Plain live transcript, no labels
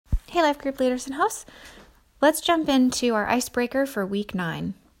Hey, Life Group leaders and hosts. Let's jump into our icebreaker for week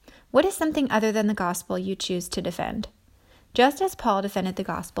 9. What is something other than the gospel you choose to defend? Just as Paul defended the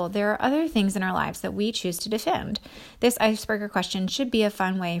gospel, there are other things in our lives that we choose to defend. This icebreaker question should be a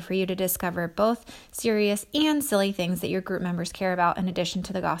fun way for you to discover both serious and silly things that your group members care about in addition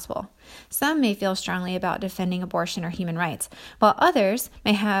to the gospel. Some may feel strongly about defending abortion or human rights, while others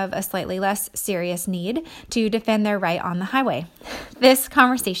may have a slightly less serious need to defend their right on the highway. This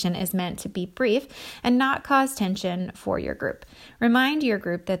conversation is meant to be brief and not cause tension for your group. Remind your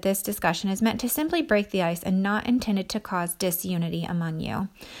group that this discussion is meant to simply break the ice and not intended to cause disunity among you.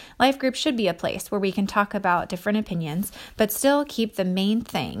 Life group should be a place where we can talk about different opinions, but still keep the main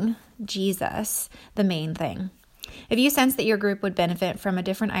thing, Jesus, the main thing. If you sense that your group would benefit from a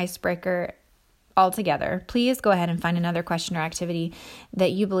different icebreaker altogether, please go ahead and find another question or activity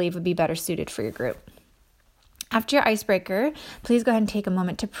that you believe would be better suited for your group. After your icebreaker, please go ahead and take a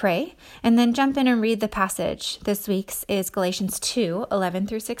moment to pray and then jump in and read the passage. This week's is Galatians 2:11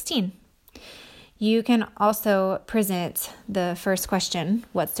 through 16. You can also present the first question,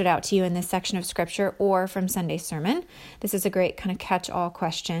 what stood out to you in this section of scripture or from Sunday's sermon. This is a great kind of catch-all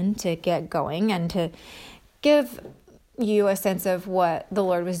question to get going and to give you a sense of what the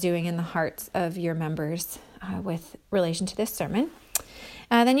Lord was doing in the hearts of your members with relation to this sermon.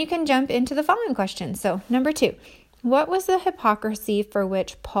 Then you can jump into the following question. So, number 2, what was the hypocrisy for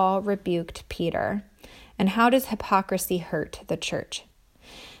which Paul rebuked Peter? And how does hypocrisy hurt the church?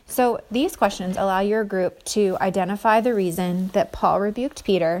 So these questions allow your group to identify the reason that Paul rebuked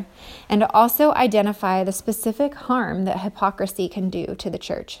Peter and to also identify the specific harm that hypocrisy can do to the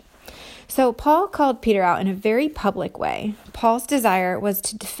church. So Paul called Peter out in a very public way. Paul's desire was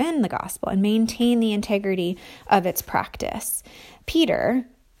to defend the gospel and maintain the integrity of its practice. Peter,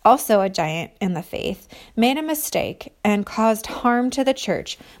 also a giant in the faith, made a mistake and caused harm to the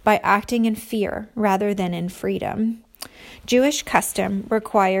church by acting in fear rather than in freedom. Jewish custom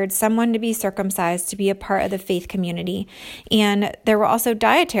required someone to be circumcised to be a part of the faith community, and there were also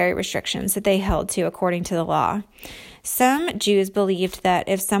dietary restrictions that they held to according to the law. Some Jews believed that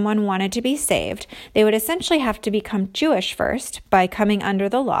if someone wanted to be saved, they would essentially have to become Jewish first by coming under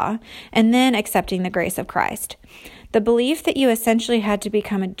the law and then accepting the grace of Christ. The belief that you essentially had to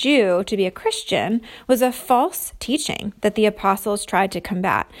become a Jew to be a Christian was a false teaching that the apostles tried to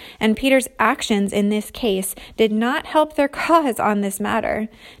combat, and Peter's actions in this case did not help their cause on this matter.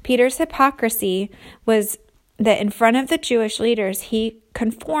 Peter's hypocrisy was that in front of the Jewish leaders, he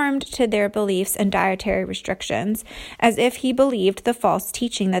conformed to their beliefs and dietary restrictions as if he believed the false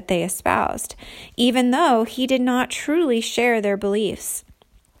teaching that they espoused, even though he did not truly share their beliefs.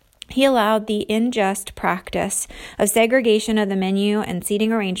 He allowed the unjust practice of segregation of the menu and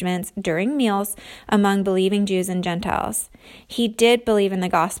seating arrangements during meals among believing Jews and Gentiles. He did believe in the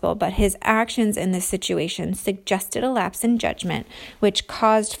gospel, but his actions in this situation suggested a lapse in judgment, which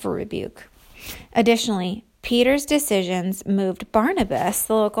caused for rebuke. Additionally, Peter's decisions moved Barnabas,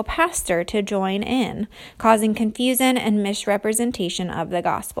 the local pastor, to join in, causing confusion and misrepresentation of the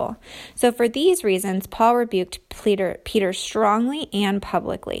gospel. So for these reasons, Paul rebuked Peter strongly and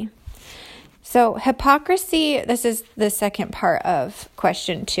publicly. So hypocrisy, this is the second part of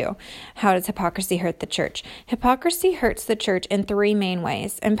question 2. How does hypocrisy hurt the church? Hypocrisy hurts the church in 3 main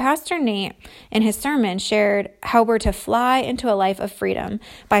ways. And Pastor Nate, in his sermon, shared how we're to fly into a life of freedom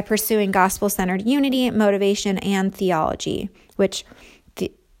by pursuing gospel-centered unity, motivation, and theology, which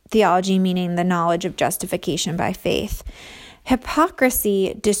theology meaning the knowledge of justification by faith.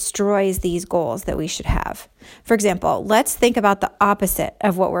 Hypocrisy destroys these goals that we should have. For example, let's think about the opposite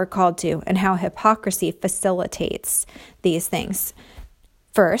of what we're called to and how hypocrisy facilitates these things.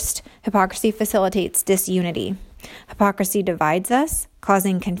 First, hypocrisy facilitates disunity. Hypocrisy divides us,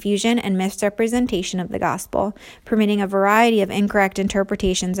 causing confusion and misrepresentation of the gospel, permitting a variety of incorrect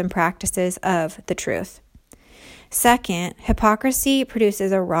interpretations and practices of the truth. Second, hypocrisy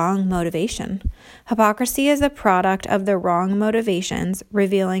produces a wrong motivation. Hypocrisy is a product of the wrong motivations,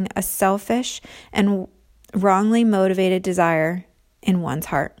 revealing a selfish and wrongly motivated desire in one's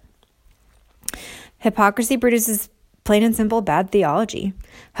heart. Hypocrisy produces plain and simple bad theology.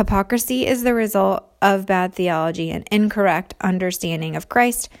 Hypocrisy is the result of bad theology and incorrect understanding of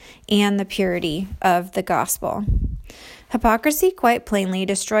Christ and the purity of the gospel. Hypocrisy quite plainly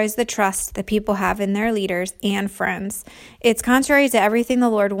destroys the trust that people have in their leaders and friends. It's contrary to everything the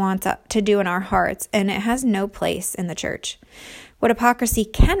Lord wants to do in our hearts, and it has no place in the church. What hypocrisy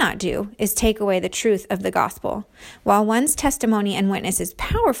cannot do is take away the truth of the gospel. While one's testimony and witness is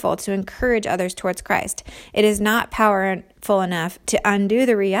powerful to encourage others towards Christ, it is not powerful enough to undo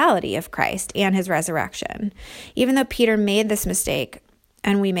the reality of Christ and his resurrection. Even though Peter made this mistake,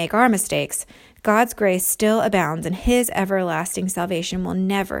 and we make our mistakes, God's grace still abounds and his everlasting salvation will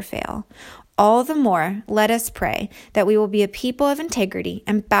never fail. All the more, let us pray that we will be a people of integrity,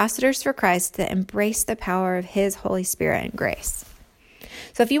 ambassadors for Christ that embrace the power of his Holy Spirit and grace.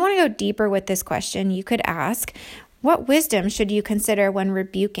 So if you want to go deeper with this question, you could ask, what wisdom should you consider when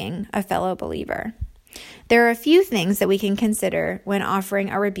rebuking a fellow believer? There are a few things that we can consider when offering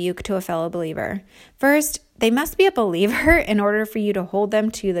a rebuke to a fellow believer. First, they must be a believer in order for you to hold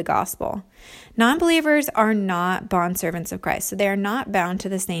them to the gospel. Non-believers are not bondservants of Christ, so they are not bound to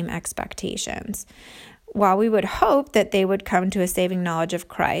the same expectations. While we would hope that they would come to a saving knowledge of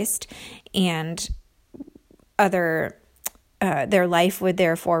Christ and their life would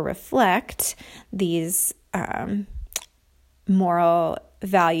therefore reflect these moral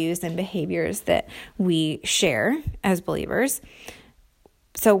values and behaviors that we share as believers.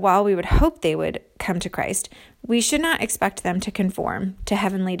 So while we would hope they would come to Christ, we should not expect them to conform to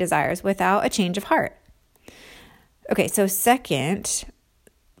heavenly desires without a change of heart. Okay, so second,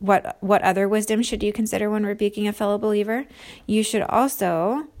 what other wisdom should you consider when rebuking a fellow believer? You should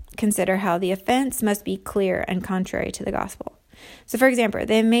also consider how the offense must be clear and contrary to the gospel. So for example,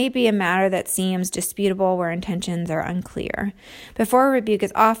 there may be a matter that seems disputable where intentions are unclear. Before a rebuke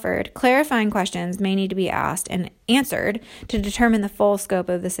is offered, clarifying questions may need to be asked and answered to determine the full scope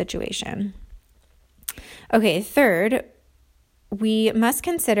of the situation. Okay, third, we must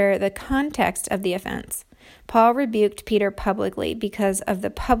consider the context of the offense. Paul rebuked Peter publicly because of the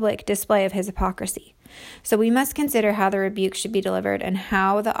public display of his hypocrisy. So we must consider how the rebuke should be delivered and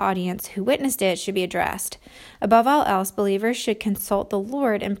how the audience who witnessed it should be addressed. Above all else, believers should consult the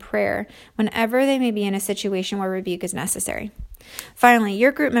Lord in prayer whenever they may be in a situation where rebuke is necessary. Finally,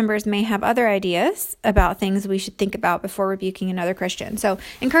 your group members may have other ideas about things we should think about before rebuking another Christian, so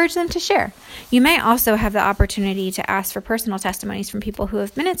encourage them to share. You may also have the opportunity to ask for personal testimonies from people who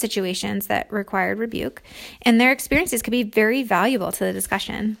have been in situations that required rebuke, and their experiences could be very valuable to the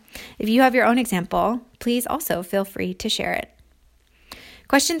discussion. If you have your own example, please also feel free to share it.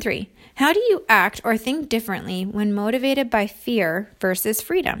 Question 3. How do you act or think differently when motivated by fear versus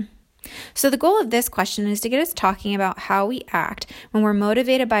freedom? So the goal of this question is to get us talking about how we act when we're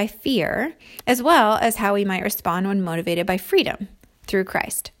motivated by fear, as well as how we might respond when motivated by freedom through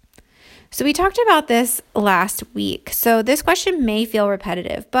Christ. So we talked about this last week. So this question may feel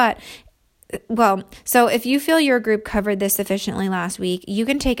repetitive, so if you feel your group covered this sufficiently last week, you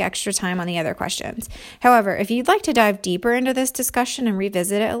can take extra time on the other questions. However, if you'd like to dive deeper into this discussion and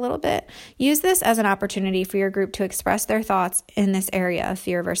revisit it a little bit, use this as an opportunity for your group to express their thoughts in this area of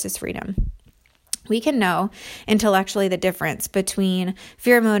fear versus freedom. We can know intellectually the difference between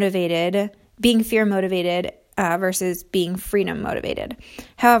being fear motivated versus being freedom motivated.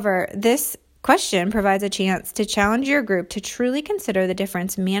 However, this question provides a chance to challenge your group to truly consider the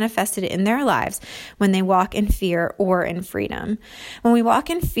difference manifested in their lives when they walk in fear or in freedom. When we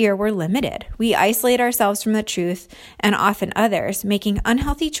walk in fear, we're limited. We isolate ourselves from the truth and often others, making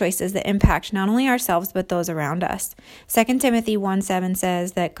unhealthy choices that impact not only ourselves but those around us. 2 Timothy 1:7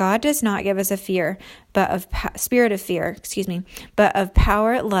 says that God does not give us a spirit of fear, but of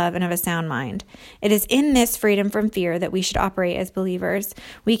power, love, and of a sound mind. It is in this freedom from fear that we should operate as believers.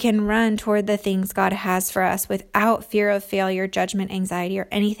 We can run toward the things God has for us without fear of failure, judgment, anxiety, or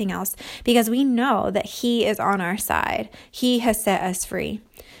anything else, because we know that He is on our side. He has set us free.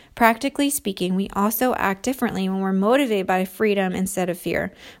 Practically speaking, we also act differently when we're motivated by freedom instead of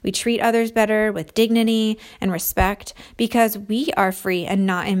fear. We treat others better with dignity and respect because we are free and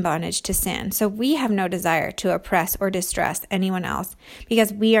not in bondage to sin. So we have no desire to oppress or distress anyone else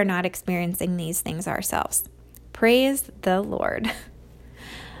because we are not experiencing these things ourselves. Praise the Lord.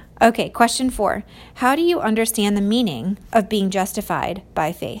 Okay, question 4. How do you understand the meaning of being justified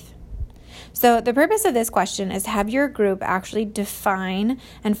by faith? So the purpose of this question is to have your group actually define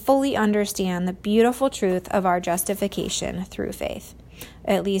and fully understand the beautiful truth of our justification through faith,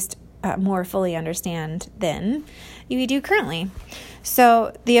 at least more fully understand than we do currently.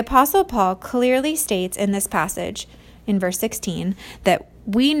 So the Apostle Paul clearly states in this passage, in verse 16, that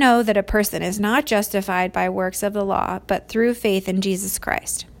we know that a person is not justified by works of the law, but through faith in Jesus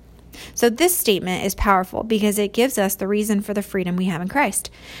Christ. So this statement is powerful because it gives us the reason for the freedom we have in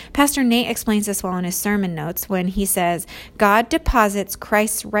Christ. Pastor Nate explains this well in his sermon notes when he says, God deposits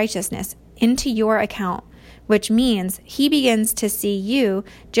Christ's righteousness into your account, which means He begins to see you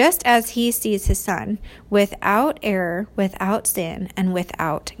just as He sees His Son, without error, without sin, and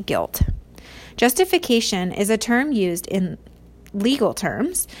without guilt. Justification is a term used in legal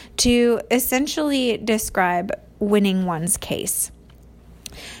terms to essentially describe winning one's case.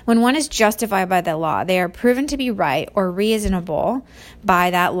 When one is justified by the law, they are proven to be right or reasonable by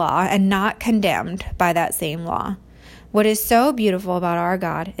that law and not condemned by that same law. What is so beautiful about our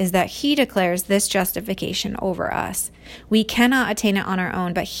God is that He declares this justification over us. We cannot attain it on our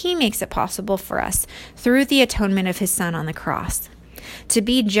own, but He makes it possible for us through the atonement of His Son on the cross. To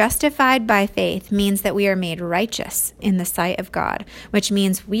be justified by faith means that we are made righteous in the sight of God, which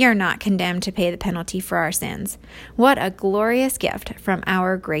means we are not condemned to pay the penalty for our sins. What a glorious gift from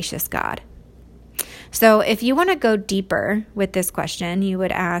our gracious God. So if you want to go deeper with this question, you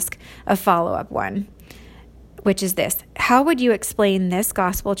would ask a follow-up one, which is this: how would you explain this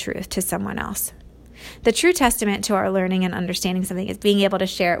gospel truth to someone else? The true testament to our learning and understanding something is being able to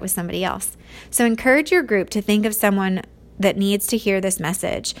share it with somebody else. So encourage your group to think of someone that needs to hear this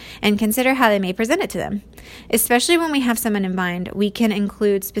message and consider how they may present it to them. Especially when we have someone in mind, we can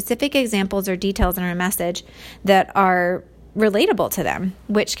include specific examples or details in our message that are relatable to them,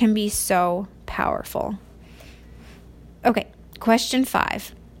 which can be so powerful. Okay, question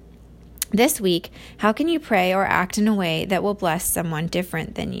 5. This week, how can you pray or act in a way that will bless someone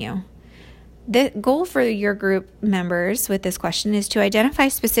different than you? The goal for your group members with this question is to identify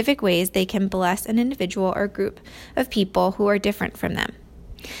specific ways they can bless an individual or group of people who are different from them.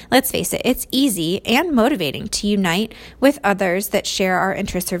 Let's face it, it's easy and motivating to unite with others that share our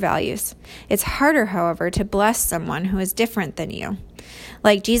interests or values. It's harder, however, to bless someone who is different than you.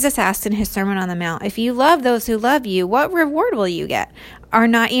 Like Jesus asked in his Sermon on the Mount, if you love those who love you, what reward will you get? Are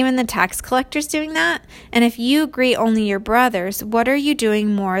not even the tax collectors doing that? And if you greet only your brothers, what are you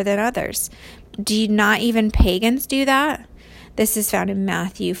doing more than others? Do not even pagans do that? This is found in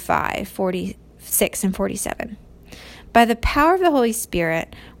Matthew 5:46 and 47. By the power of the Holy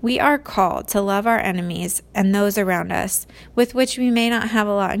Spirit, we are called to love our enemies and those around us, with which we may not have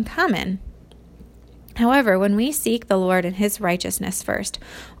a lot in common. However, when we seek the Lord and His righteousness first,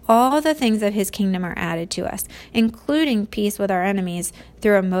 all the things of His kingdom are added to us, including peace with our enemies,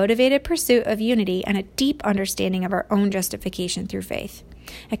 through a motivated pursuit of unity and a deep understanding of our own justification through faith.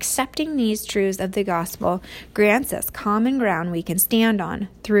 Accepting these truths of the gospel grants us common ground we can stand on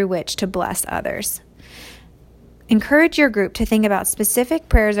through which to bless others. Encourage your group to think about specific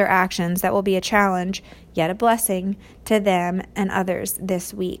prayers or actions that will be a challenge, yet a blessing, to them and others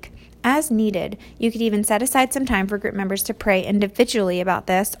this week. As needed, you could even set aside some time for group members to pray individually about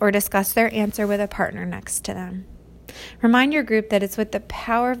this or discuss their answer with a partner next to them. Remind your group that it's with the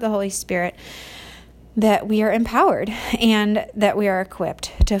power of the Holy Spirit that we are empowered and that we are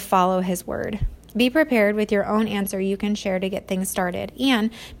equipped to follow His word. Be prepared with your own answer you can share to get things started, and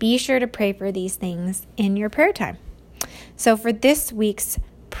be sure to pray for these things in your prayer time. So for this week's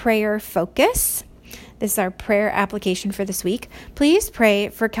prayer focus, this is our prayer application for this week. Please pray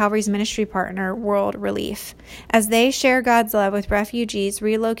for Calvary's ministry partner, World Relief, as they share God's love with refugees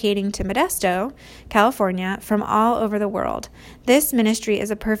relocating to Modesto, California, from all over the world. This ministry is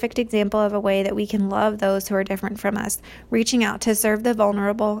a perfect example of a way that we can love those who are different from us, reaching out to serve the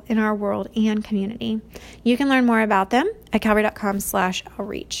vulnerable in our world and community. You can learn more about them at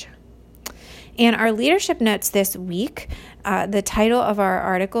calvary.com/outreach. And our leadership notes this week, the title of our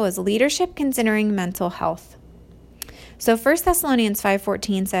article is Leadership Considering Mental Health. So 1 Thessalonians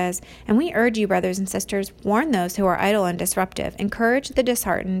 5:14 says, "And we urge you, brothers and sisters, warn those who are idle and disruptive, encourage the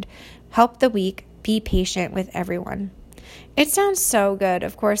disheartened, help the weak, be patient with everyone." It sounds so good.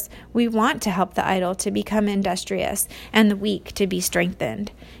 Of course, we want to help the idle to become industrious and the weak to be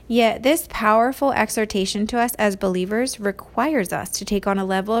strengthened. Yet this powerful exhortation to us as believers requires us to take on a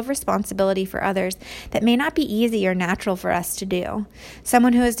level of responsibility for others that may not be easy or natural for us to do.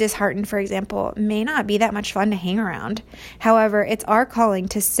 Someone who is disheartened, for example, may not be that much fun to hang around. However, it's our calling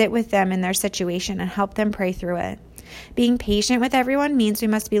to sit with them in their situation and help them pray through it. Being patient with everyone means we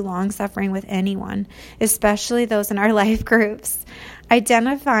must be long-suffering with anyone, especially those in our life groups.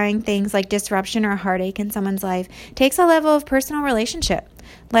 Identifying things like disruption or heartache in someone's life takes a level of personal relationship.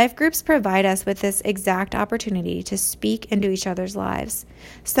 Life groups provide us with this exact opportunity to speak into each other's lives.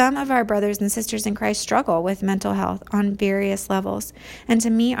 Some of our brothers and sisters in Christ struggle with mental health on various levels, and to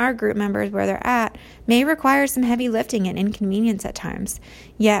meet our group members where they're at may require some heavy lifting and inconvenience at times.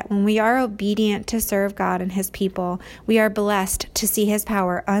 Yet, when we are obedient to serve God and His people, we are blessed to see His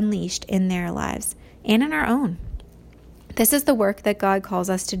power unleashed in their lives and in our own. This is the work that God calls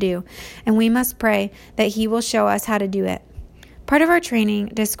us to do, and we must pray that He will show us how to do it. Part of our training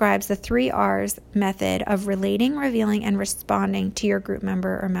describes the 3 R's method of relating, revealing, and responding to your group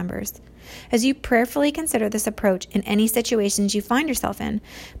member or members. As you prayerfully consider this approach in any situations you find yourself in,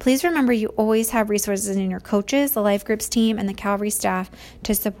 please remember you always have resources in your coaches, the life groups team, and the Calvary staff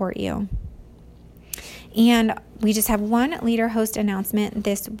to support you. And we just have one leader host announcement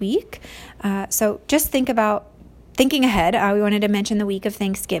this week. So just thinking ahead, we wanted to mention the week of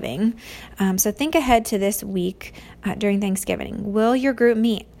Thanksgiving. So think ahead to this week during Thanksgiving. Will your group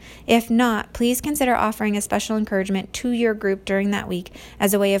meet? If not, please consider offering a special encouragement to your group during that week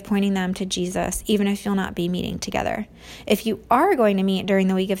as a way of pointing them to Jesus, even if you'll not be meeting together. If you are going to meet during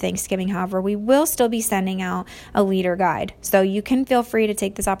the week of Thanksgiving, however, we will still be sending out a leader guide. So you can feel free to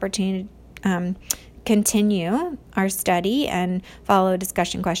take this opportunity to continue our study and follow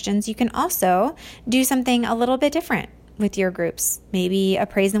discussion questions. You can also do something a little bit different with your groups, maybe a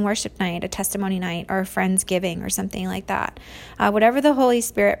praise and worship night, a testimony night, or a Friendsgiving or something like that. Whatever the Holy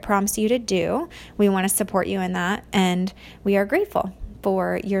Spirit prompts you to do, we want to support you in that, and we are grateful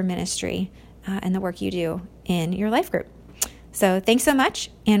for your ministry and the work you do in your life group. So thanks so much,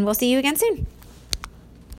 and we'll see you again soon.